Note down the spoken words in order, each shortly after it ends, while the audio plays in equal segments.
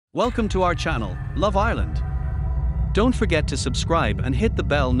Welcome to our channel, Love Ireland. Don't forget to subscribe and hit the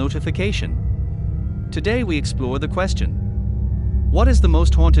bell notification. Today we explore the question: what is the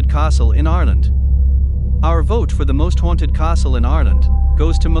most haunted castle in Ireland? Our vote for the most haunted castle in Ireland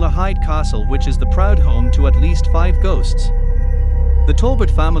goes to Malahide Castle, which is the proud home to at least 5 ghosts. The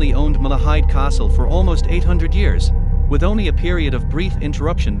Talbot family owned Malahide Castle for almost 800 years, with only a period of brief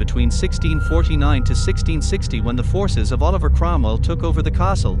interruption between 1649 to 1660 when the forces of Oliver Cromwell took over the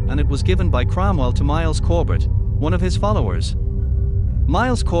castle, and it was given by Cromwell to Miles Corbet, one of his followers.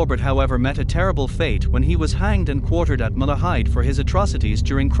 Miles Corbet, however, met a terrible fate when he was hanged and quartered at Malahide for his atrocities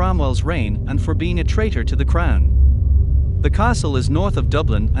during Cromwell's reign and for being a traitor to the crown. The castle is north of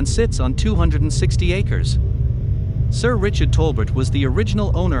Dublin and sits on 260 acres. Sir Richard Talbot was the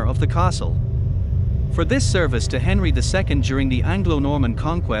original owner of the castle. For this service to Henry II during the Anglo-Norman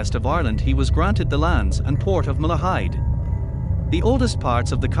conquest of Ireland, he was granted the lands and port of Malahide. The oldest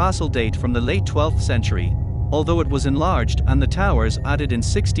parts of the castle date from the late 12th century, although it was enlarged and the towers added in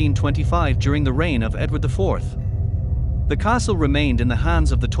 1625 during the reign of Edward IV. The castle remained in the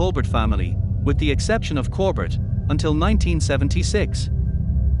hands of the Talbot family, with the exception of Corbett, until 1976.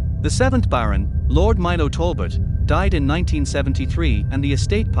 The 7th Baron, Lord Milo Talbot, died in 1973 and the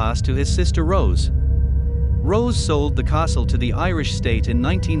estate passed to his sister Rose. Rose sold the castle to the Irish state in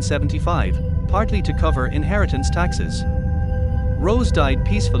 1975, partly to cover inheritance taxes. Rose died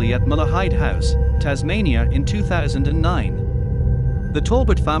peacefully at Malahide House, Tasmania in 2009. The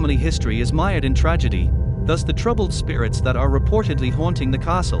Talbot family history is mired in tragedy, thus the troubled spirits that are reportedly haunting the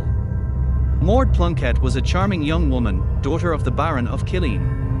castle. Maud Plunkett was a charming young woman, daughter of the Baron of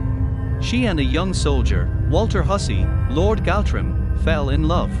Killeen. She and a young soldier, Walter Hussey, Lord Galtrim, fell in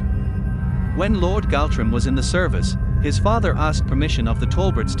love. When Lord Galtrim was in the service, his father asked permission of the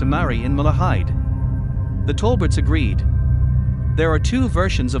Talbots to marry in Malahide. The Talbots agreed. There are 2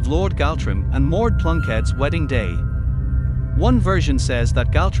 versions of Lord Galtrim and Maud Plunkett's wedding day. One version says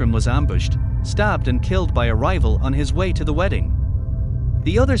that Galtrim was ambushed, stabbed and killed by a rival on his way to the wedding.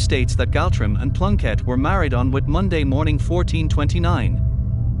 The other states that Galtrim and Plunkett were married on Whit Monday morning 1429.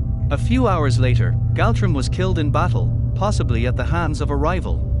 A few hours later, Galtrim was killed in battle, possibly at the hands of a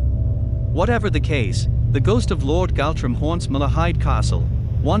rival. Whatever the case, the ghost of Lord Galtrim haunts Malahide Castle,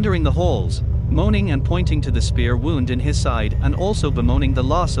 wandering the halls, moaning and pointing to the spear wound in his side and also bemoaning the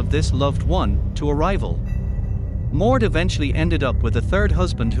loss of this loved one to a rival. Maud eventually ended up with a 3rd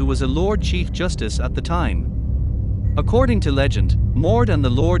husband who was a Lord Chief Justice at the time. According to legend, Maud and the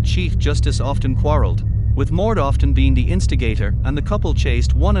Lord Chief Justice often quarreled, with Maud often being the instigator, and the couple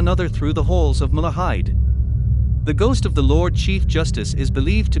chased one another through the halls of Malahide. The ghost of the Lord Chief Justice is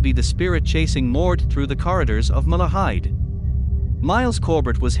believed to be the spirit chasing Maud through the corridors of Malahide. Miles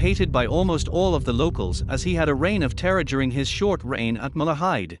Corbet was hated by almost all of the locals as he had a reign of terror during his short reign at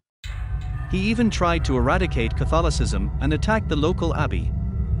Malahide. He even tried to eradicate Catholicism and attacked the local abbey.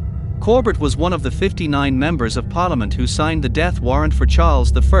 Corbett was one of the 59 members of Parliament who signed the death warrant for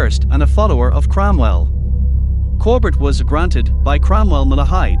Charles I and a follower of Cromwell. Corbett was granted by Cromwell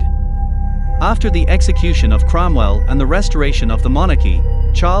Malahide. After the execution of Cromwell and the restoration of the monarchy,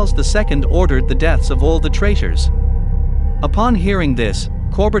 Charles II ordered the deaths of all the traitors. Upon hearing this,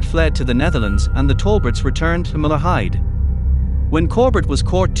 Corbett fled to the Netherlands and the Talbots returned to Malahide. When Corbett was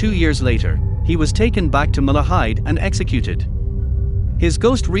caught 2 years later, he was taken back to Malahide and executed. His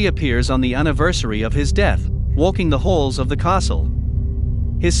ghost reappears on the anniversary of his death, walking the halls of the castle.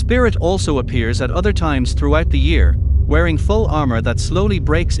 His spirit also appears at other times throughout the year, wearing full armor that slowly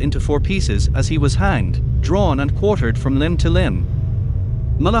breaks into 4 pieces as he was hanged, drawn and quartered from limb to limb.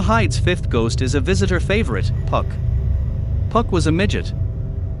 Malahide's 5th ghost is a visitor favorite, Puck. Puck was a midget.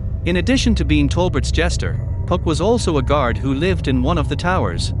 In addition to being Talbot's jester, Puck was also a guard who lived in one of the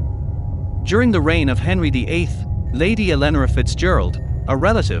towers. During the reign of Henry VIII, Lady Eleanor Fitzgerald, a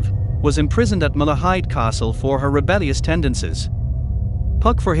relative, was imprisoned at Malahide Castle for her rebellious tendencies.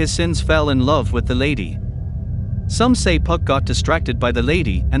 Puck for his sins fell in love with the lady. Some say Puck got distracted by the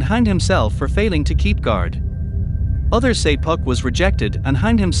lady and hanged himself for failing to keep guard. Others say Puck was rejected and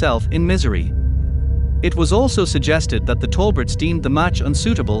hanged himself in misery. It was also suggested that the Talbots deemed the match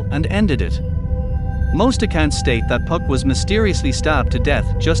unsuitable and ended it. Most accounts state that Puck was mysteriously stabbed to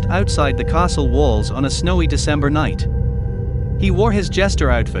death just outside the castle walls on a snowy December night. He wore his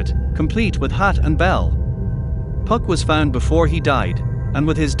jester outfit, complete with hat and bell. Puck was found before he died, and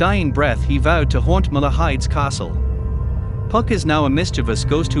with his dying breath he vowed to haunt Malahide's castle. Puck is now a mischievous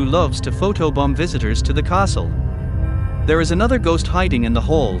ghost who loves to photobomb visitors to the castle. There is another ghost hiding in the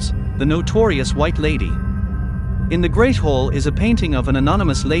halls, the notorious White Lady. In the Great Hall is a painting of an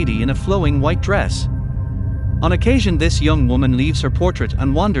anonymous lady in a flowing white dress. On occasion this young woman leaves her portrait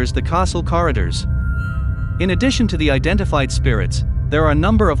and wanders the castle corridors. In addition to the identified spirits, there are a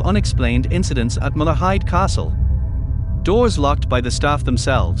number of unexplained incidents at Malahide Castle. Doors locked by the staff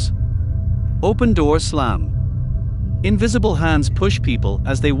themselves. Open doors slam. Invisible hands push people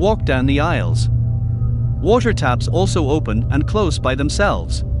as they walk down the aisles. Water taps also open and close by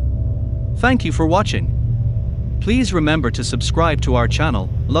themselves. Thank you for watching. Please remember to subscribe to our channel,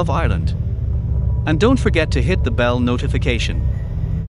 Love Ireland. And don't forget to hit the bell notification.